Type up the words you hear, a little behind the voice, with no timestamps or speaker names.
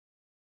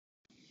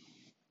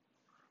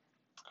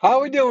How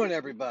we doing,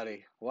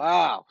 everybody?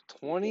 Wow,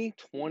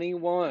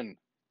 2021.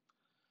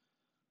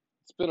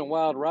 It's been a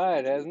wild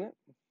ride, hasn't it?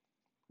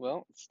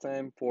 Well, it's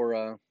time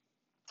for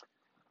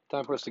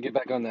us to get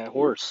back on that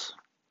horse.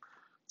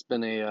 It's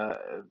been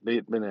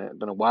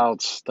a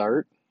wild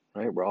start,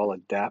 right? We're all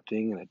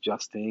adapting and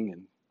adjusting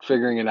and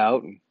figuring it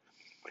out, and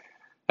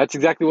that's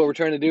exactly what we're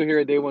trying to do here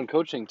at Day One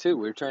Coaching too.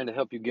 We're trying to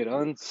help you get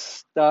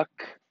unstuck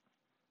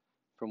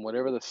from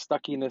whatever the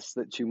stuckiness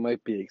that you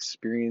might be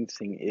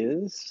experiencing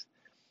is,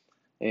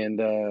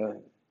 and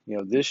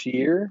this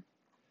year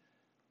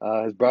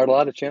has brought a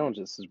lot of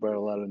challenges. Has brought a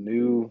lot of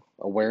new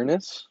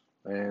awareness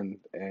and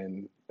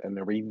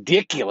a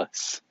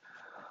ridiculous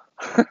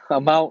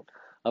amount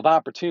of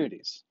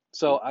opportunities.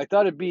 So I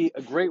thought it'd be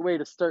a great way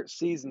to start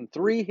season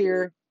 3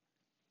 here.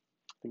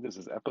 I think this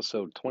is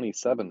episode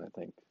 27. I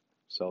think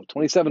so.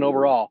 27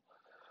 overall.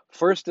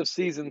 First of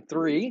season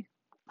 3.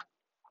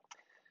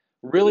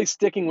 Really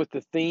sticking with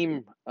the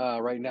theme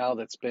right now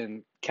that's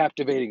been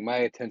captivating my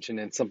attention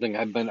and something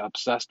I've been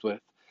obsessed with.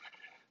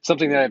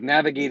 Something that I've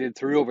navigated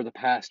through over the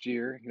past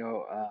year.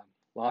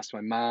 Lost my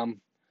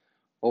mom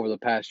over the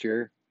past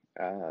year.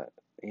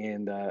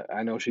 And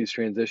I know she's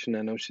transitioned.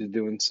 I know she's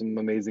doing some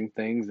amazing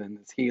things and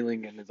is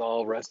healing and is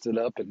all rested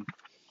up and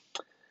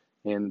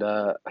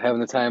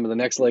having the time of the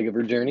next leg of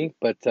her journey.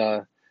 But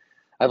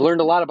I've learned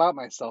a lot about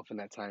myself in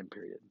that time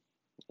period.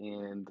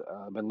 And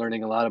I've been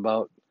learning a lot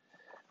about,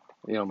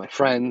 my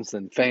friends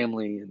and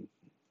family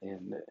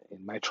and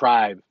my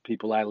tribe,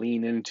 people I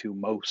lean into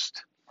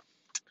most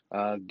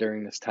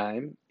during this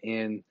time.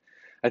 And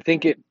I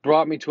think it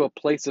brought me to a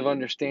place of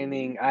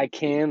understanding I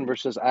can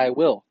versus I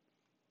will,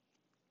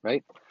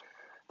 right?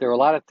 There are a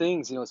lot of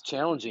things, it's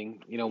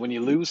challenging, when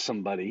you lose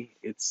somebody,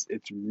 it's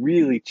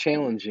really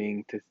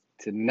challenging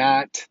to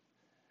not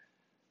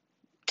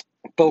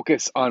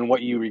focus on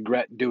what you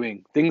regret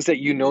doing. Things that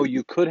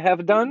you could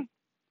have done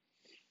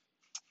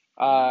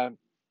uh,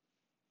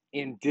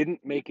 and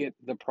didn't make it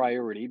the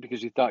priority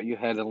because you thought you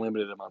had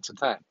unlimited amounts of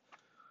time.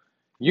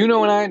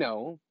 And I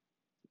know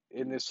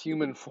in this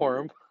human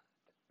form,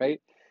 right,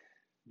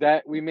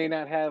 that we may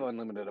not have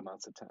unlimited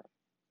amounts of time,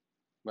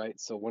 right?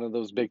 So one of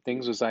those big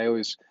things was I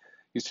always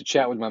used to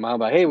chat with my mom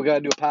about, hey, we got to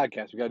do a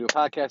podcast. We got to do a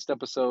podcast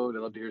episode.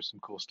 I'd love to hear some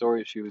cool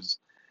stories. She was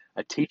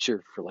a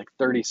teacher for like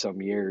 30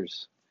 some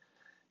years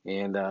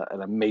and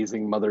an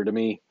amazing mother to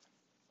me.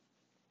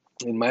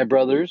 And my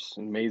brothers,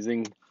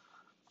 amazing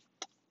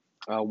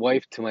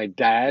wife to my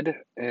dad.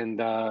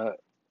 And I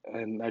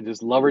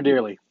just love her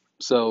dearly.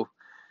 So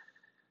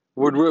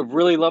would have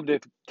really loved to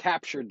have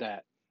captured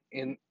that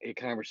in a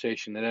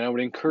conversation. And I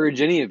would encourage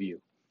any of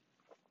you,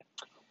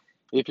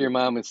 if your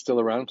mom is still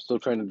around, I'm still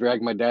trying to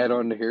drag my dad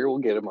onto here. We'll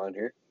get him on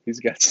here. He's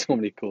got so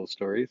many cool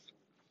stories.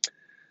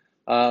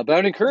 But I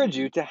would encourage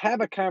you to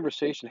have a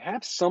conversation,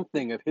 have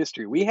something of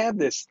history. We have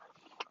this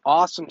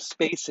awesome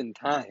space and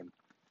time.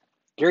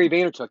 Gary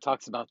Vaynerchuk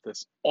talks about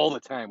this all the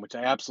time, which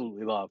I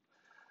absolutely love,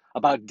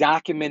 about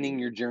documenting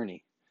your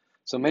journey.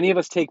 So many of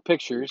us take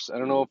pictures. I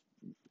don't know if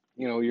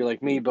you're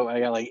like me, but I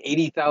got like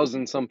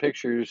 80,000 some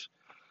pictures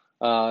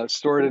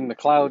stored in the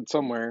cloud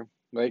somewhere,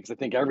 right? Because I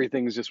think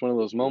everything is just one of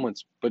those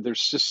moments. But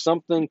there's just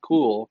something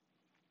cool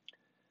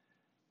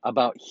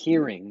about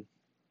hearing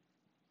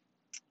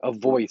a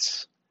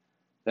voice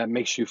that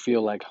makes you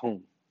feel like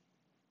home.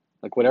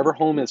 Like whatever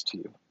home is to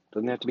you.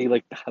 Doesn't have to be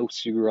like the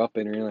house you grew up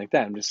in or anything like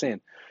that. I'm just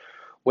saying,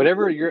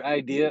 whatever your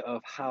idea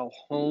of how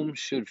home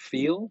should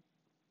feel,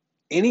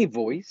 any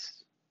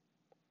voice,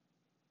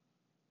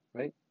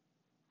 right?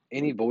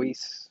 Any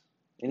voice,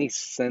 any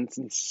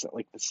sense,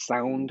 like the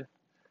sound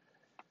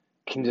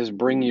can just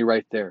bring you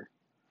right there.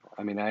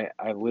 I mean,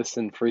 I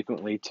listen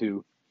frequently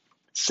to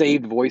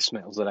saved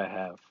voicemails that I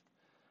have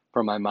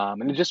from my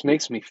mom, and it just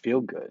makes me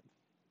feel good.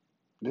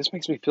 It just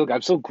makes me feel good.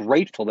 I'm so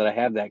grateful that I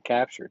have that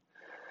captured.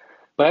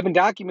 But I've been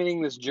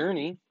documenting this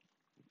journey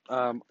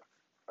um,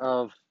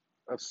 of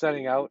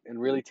setting out and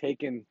really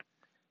taking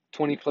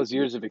 20 plus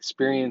years of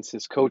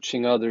experiences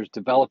coaching others,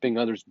 developing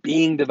others,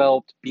 being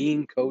developed,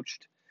 being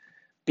coached,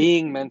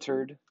 being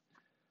mentored.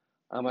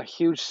 I'm a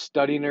huge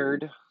study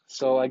nerd,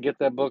 so I get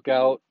that book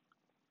out.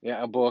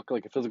 Yeah, a book,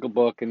 like a physical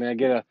book, and then I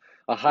get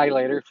a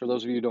highlighter. For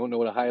those of you who don't know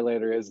what a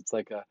highlighter is, it's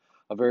like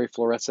a very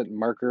fluorescent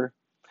marker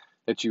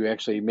that you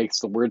actually makes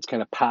the words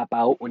kind of pop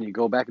out when you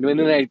go back and then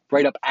I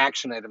write up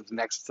action items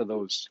next to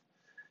those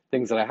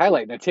things that I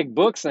highlight. And I take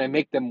books and I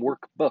make them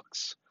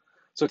workbooks.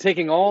 So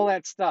taking all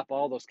that stuff,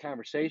 all those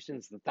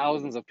conversations, the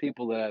thousands of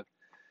people that I've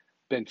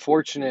been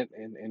fortunate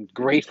and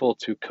grateful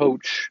to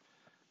coach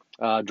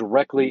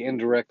directly,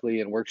 indirectly,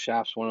 in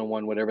workshops,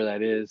 one-on-one, whatever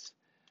that is,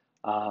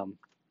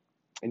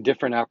 in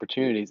different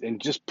opportunities,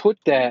 and just put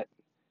that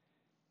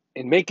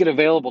and make it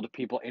available to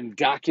people and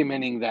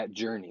documenting that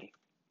journey.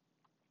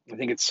 I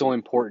think it's so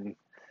important.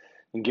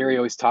 And Gary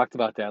always talked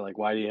about that, like,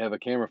 why do you have a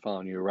camera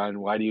following you around?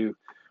 Why do you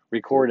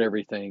record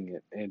everything?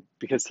 And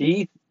because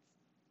he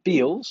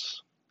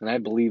feels, and I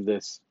believe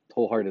this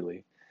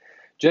wholeheartedly,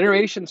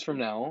 generations from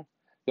now,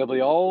 there'll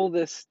be all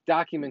this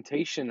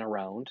documentation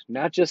around,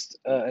 not just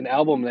an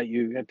album that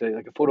you have to,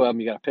 like a photo album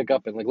you got to pick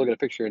up and like look at a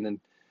picture and then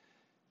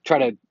try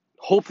to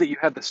hope that you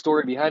have the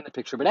story behind the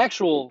picture, but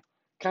actual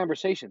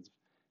conversations.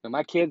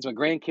 My kids, my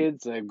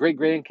grandkids, great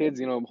grandkids,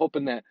 I'm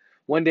hoping that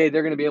one day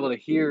they're going to be able to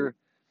hear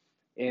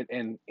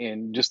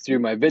and just through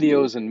my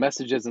videos and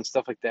messages and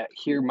stuff like that,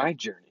 hear my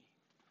journey,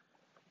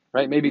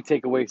 right? Maybe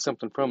take away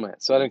something from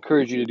it. So I'd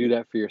encourage you to do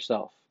that for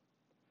yourself.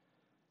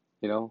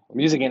 I'm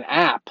using an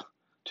app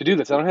to do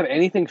this. I don't have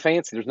anything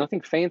fancy. There's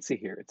nothing fancy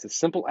here. It's a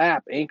simple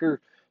app.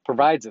 Anchor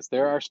provides us.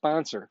 They're our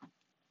sponsor,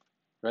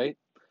 right?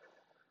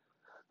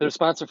 They're a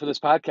sponsor for this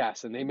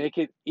podcast, and they make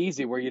it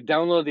easy where you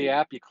download the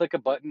app, you click a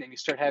button, and you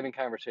start having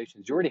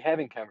conversations. You're already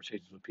having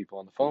conversations with people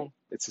on the phone.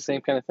 It's the same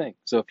kind of thing.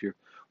 So if you're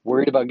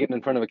worried about getting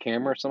in front of a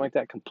camera or something like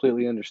that,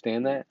 completely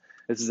understand that.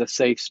 This is a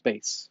safe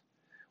space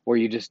where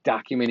you're just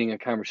documenting a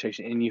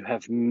conversation, and you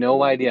have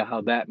no idea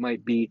how that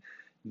might be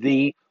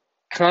the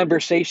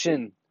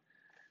conversation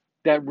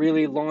that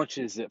really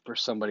launches it for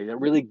somebody, that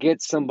really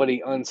gets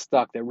somebody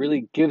unstuck, that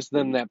really gives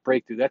them that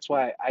breakthrough. That's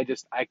why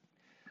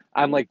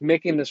I'm like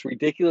making this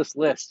ridiculous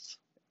list.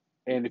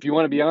 And if you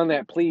want to be on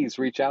that, please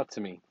reach out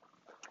to me.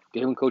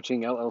 Galen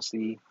Coaching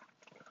LLC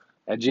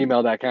at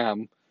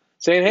gmail.com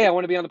saying, hey, I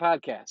want to be on the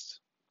podcast.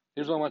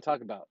 Here's what I want to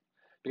talk about.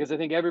 Because I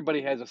think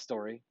everybody has a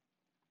story.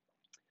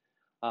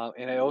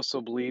 And I also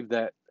believe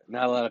that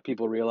not a lot of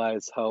people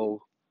realize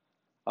how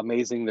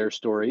amazing their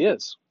story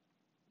is.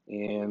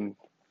 And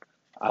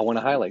I want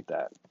to highlight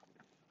that.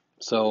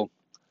 So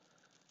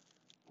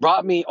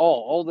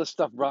all this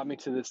stuff brought me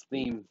to this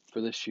theme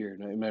for this year.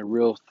 My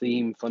real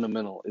theme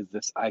fundamental is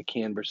this I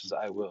can versus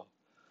I will.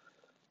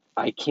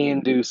 I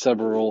can do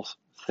several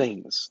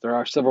things. There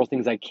are several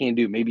things I can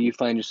do. Maybe you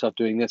find yourself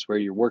doing this where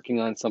you're working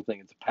on something.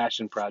 It's a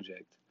passion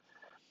project.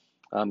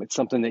 It's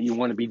something that you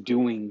want to be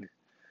doing,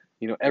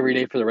 every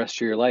day for the rest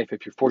of your life.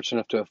 If you're fortunate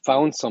enough to have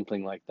found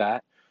something like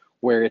that,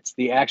 where it's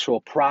the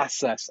actual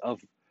process of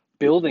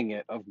building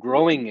it, of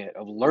growing it,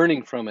 of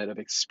learning from it, of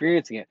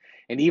experiencing it,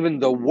 and even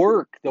the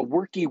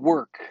worky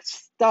work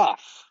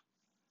stuff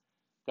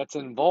that's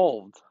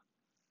involved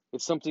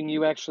is something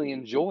you actually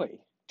enjoy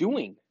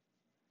doing.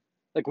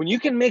 Like when you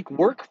can make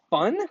work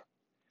fun,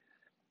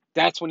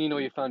 that's when you know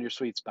you found your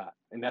sweet spot.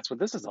 And that's what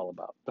this is all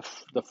about.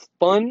 The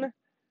fun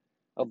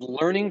of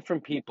learning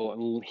from people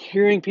and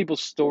hearing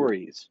people's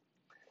stories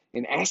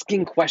and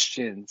asking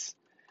questions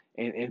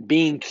and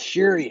being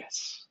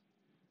curious.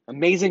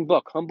 Amazing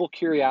book, Humble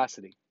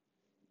Curiosity.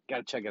 Got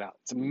to check it out.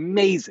 It's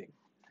amazing.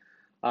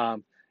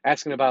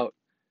 Asking about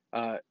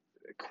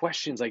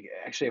questions, like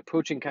actually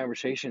approaching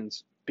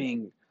conversations,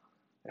 being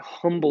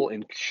humble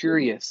and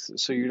curious,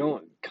 so you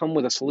don't come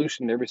with a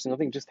solution to every single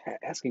thing, just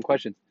asking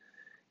questions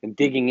and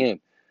digging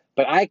in.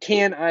 But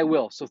I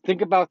will. So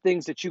think about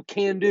things that you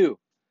can do.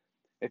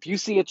 If you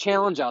see a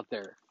challenge out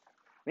there,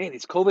 man,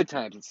 these COVID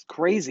times, it's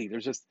crazy.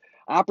 There's just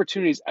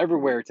opportunities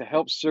everywhere to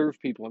help serve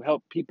people and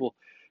help people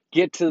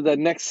get to the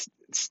next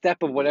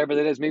step of whatever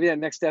that is. Maybe that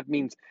next step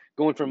means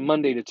going from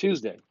Monday to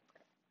Tuesday.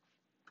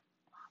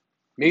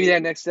 Maybe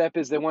that next step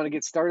is they want to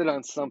get started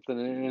on something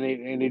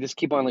and they just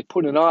keep on like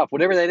putting it off,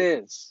 whatever that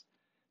is.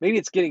 Maybe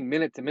it's getting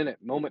minute to minute,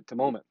 moment to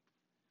moment,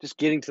 just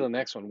getting to the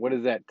next one. What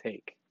does that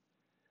take?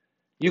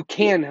 You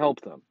can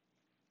help them,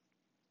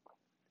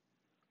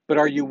 but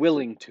are you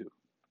willing to?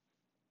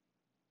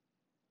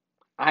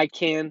 I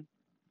can,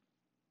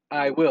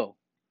 I will.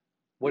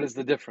 What is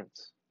the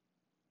difference?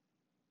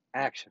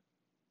 Action,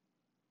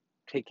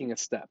 taking a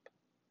step,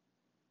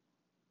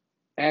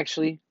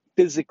 actually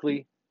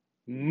physically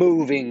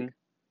moving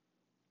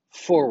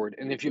forward.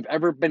 And if you've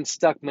ever been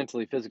stuck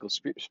mentally, physical,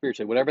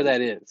 spiritually, whatever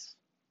that is,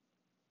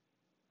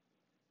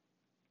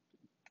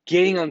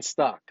 getting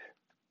unstuck,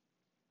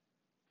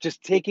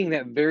 just taking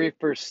that very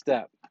first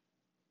step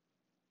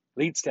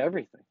leads to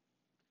everything.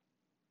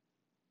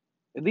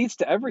 It leads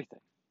to everything.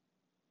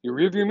 Your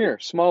rearview mirror,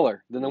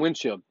 smaller than the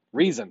windshield.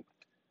 Reason.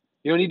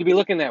 You don't need to be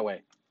looking that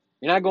way.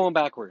 You're not going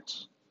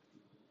backwards.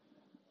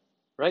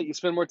 Right? You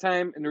spend more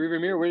time in the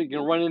rearview mirror, you're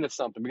going to run into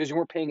something because you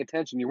weren't paying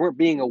attention. You weren't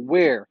being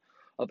aware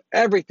of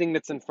everything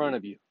that's in front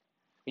of you.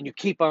 And you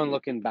keep on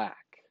looking back.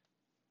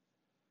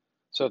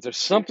 So if there's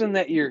something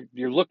that you're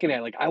looking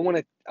at, like I want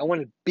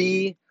to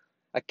be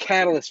a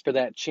catalyst for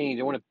that change.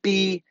 I want to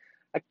be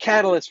a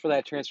catalyst for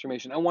that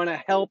transformation. I want to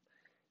help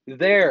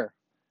there.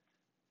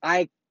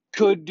 I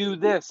could do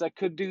this. I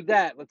could do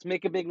that. Let's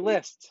make a big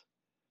list.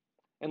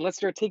 And let's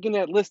start taking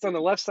that list on the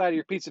left side of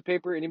your piece of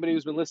paper. Anybody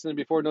who's been listening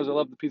before knows I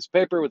love the piece of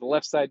paper, with the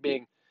left side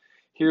being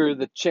here are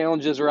the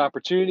challenges or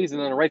opportunities, and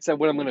on the right side,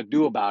 what I'm going to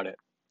do about it.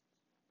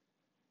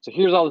 So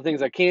here's all the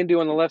things I can do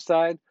on the left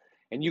side,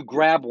 and you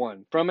grab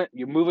one from it,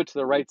 you move it to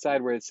the right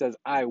side where it says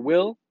I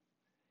will,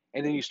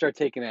 and then you start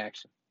taking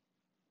action.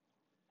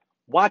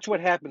 Watch what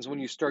happens when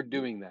you start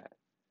doing that.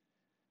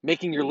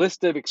 Making your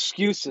list of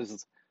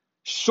excuses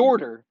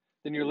shorter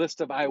than your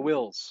list of I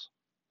wills.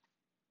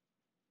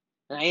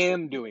 I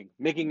am doing,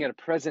 making it a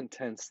present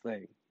tense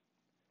thing.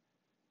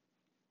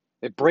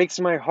 It breaks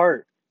my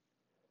heart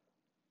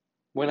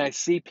when I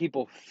see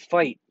people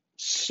fight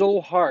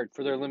so hard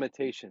for their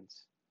limitations,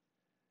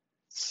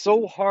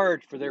 so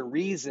hard for their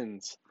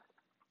reasons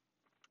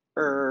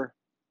or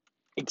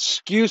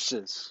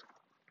excuses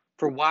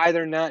for why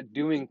they're not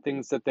doing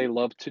things that they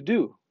love to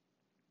do.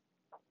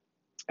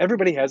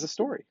 Everybody has a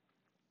story.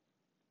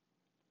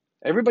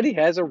 Everybody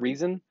has a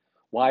reason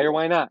why or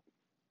why not.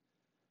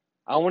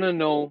 I want to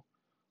know,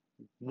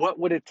 what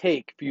would it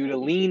take for you to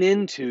lean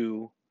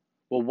into,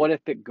 well, what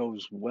if it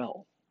goes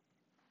well?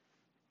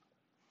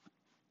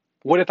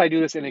 What if I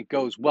do this and it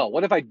goes well?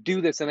 What if I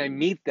do this and I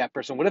meet that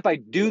person? What if I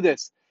do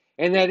this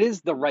and that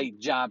is the right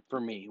job for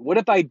me? What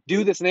if I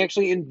do this and I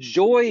actually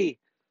enjoy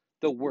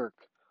the work?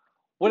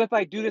 What if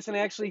I do this and I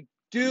actually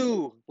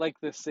do like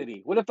the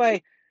city? What if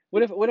I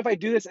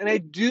do this and I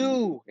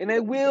do and I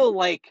will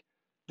like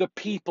the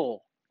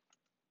people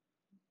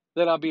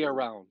that I'll be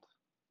around?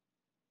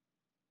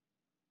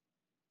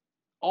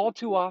 All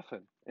too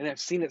often, and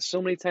I've seen it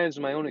so many times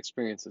in my own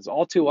experiences,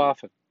 all too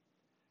often,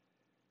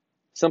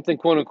 something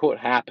quote unquote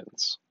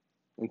happens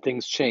and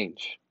things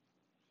change.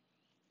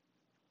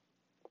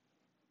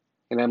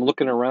 And I'm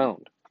looking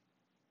around,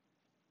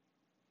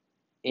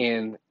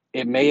 and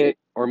it may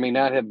or may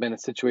not have been a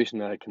situation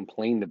that I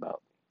complained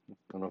about. I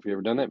don't know if you've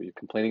ever done that, but you're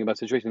complaining about a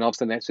situation, and all of a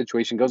sudden that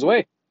situation goes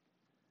away.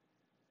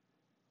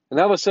 And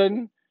all of a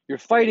sudden, you're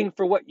fighting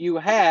for what you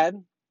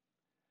had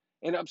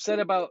and upset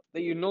about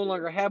that you no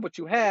longer have what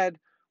you had,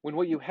 when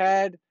what you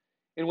had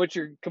and what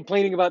you're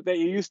complaining about that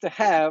you used to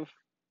have,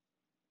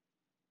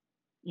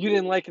 you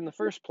didn't like in the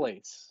first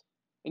place.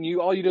 And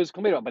all you do is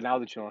complain about it. But now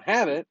that you don't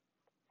have it,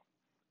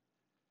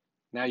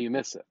 now you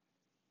miss it.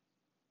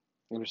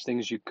 And there's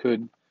things you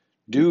could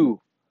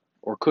do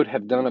or could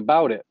have done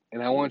about it.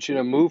 And I want you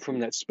to move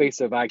from that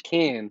space of I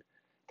can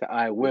to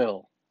I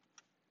will.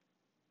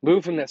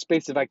 Move from that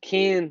space of I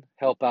can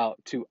help out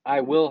to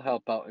I will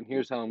help out, and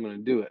here's how I'm going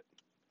to do it.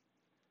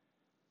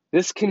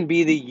 This can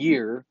be the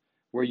year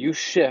where you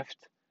shift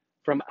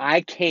from I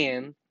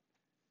can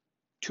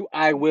to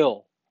I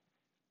will.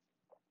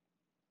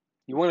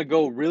 You want to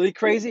go really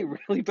crazy,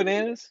 really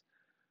bananas?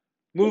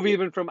 Move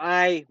even from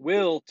I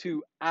will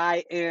to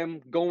I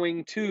am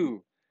going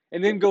to.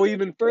 And then go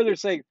even further,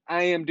 say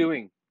I am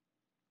doing.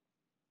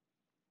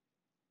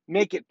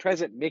 Make it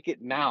present, make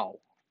it now.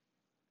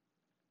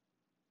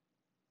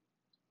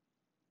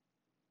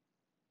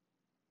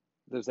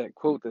 There's that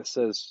quote that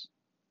says,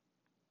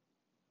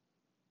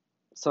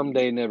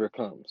 someday never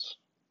comes.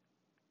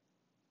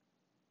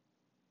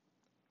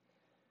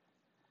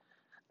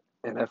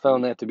 And I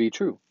found that to be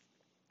true,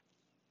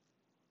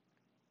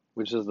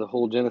 which is the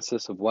whole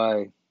genesis of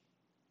why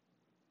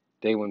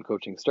Day One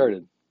Coaching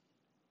started.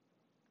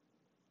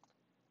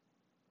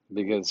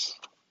 Because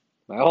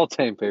my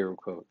all-time favorite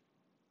quote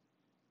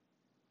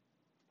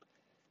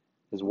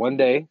is, one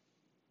day,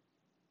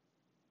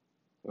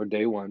 or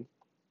day one,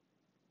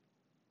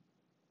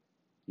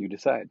 you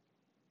decide.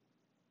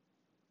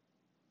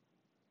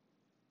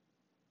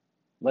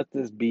 Let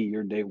this be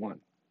your day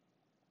one.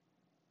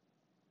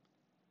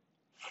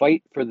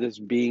 Fight for this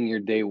being your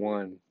day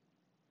one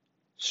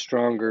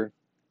stronger,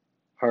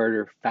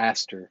 harder,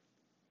 faster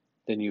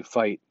than you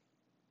fight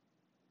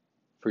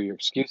for your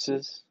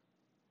excuses,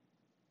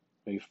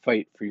 or you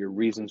fight for your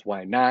reasons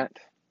why not.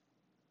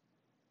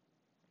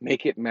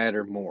 Make it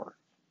matter more.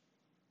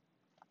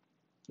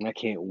 And I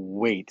can't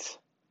wait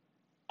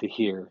to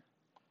hear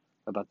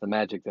about the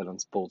magic that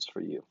unfolds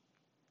for you.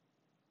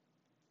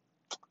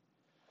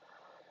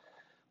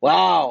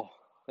 Wow,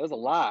 that was a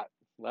lot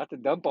to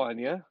dump on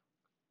you.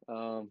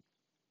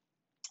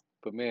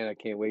 But man, I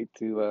can't wait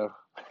to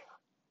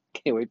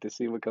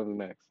see what comes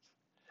next.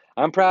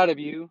 I'm proud of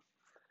you,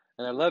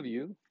 and I love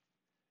you.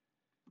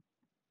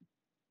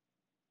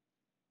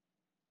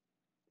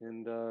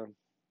 And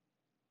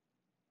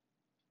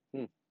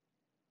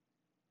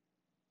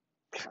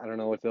I don't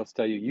know what else to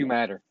tell you. You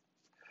matter.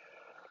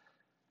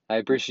 I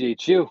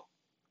appreciate you.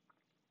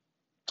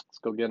 Let's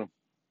go get them.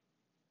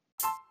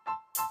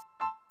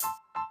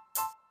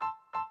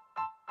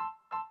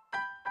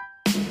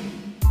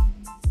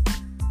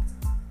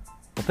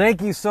 Well,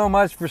 thank you so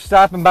much for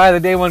stopping by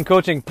the Day One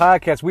Coaching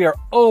Podcast. We are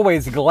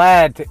always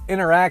glad to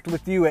interact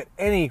with you at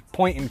any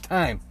point in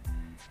time.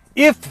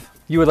 If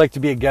you would like to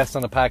be a guest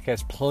on the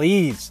podcast,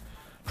 please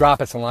drop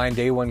us a line,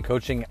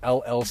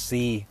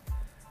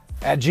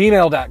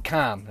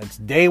 day1coachingllc@gmail.com. That's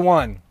day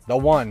one,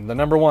 the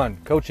number one,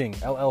 coaching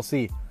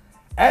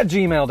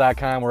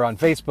LLC@gmail.com. We're on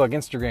Facebook,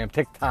 Instagram,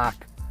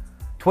 TikTok,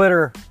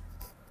 Twitter,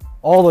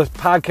 all the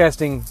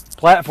podcasting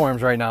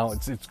platforms right now.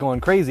 It's going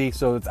crazy.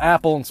 So it's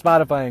Apple and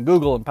Spotify and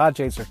Google and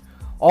Podchaser,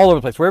 all over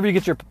the place. Wherever you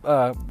get your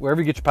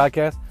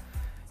podcast,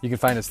 you can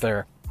find us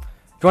there.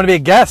 If you want to be a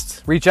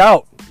guest, reach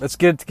out. Let's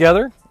get it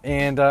together.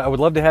 And I would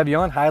love to have you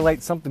on,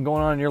 highlight something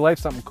going on in your life,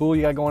 something cool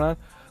you got going on,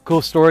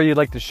 cool story you'd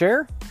like to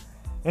share.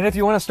 And if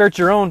you want to start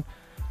your own,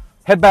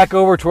 head back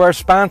over to our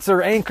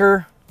sponsor,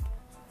 Anchor.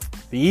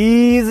 The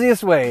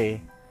easiest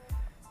way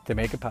to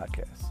make a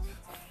podcast.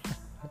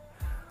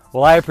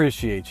 Well, I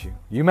appreciate you.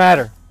 You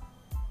matter.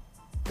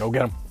 Go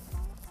get them.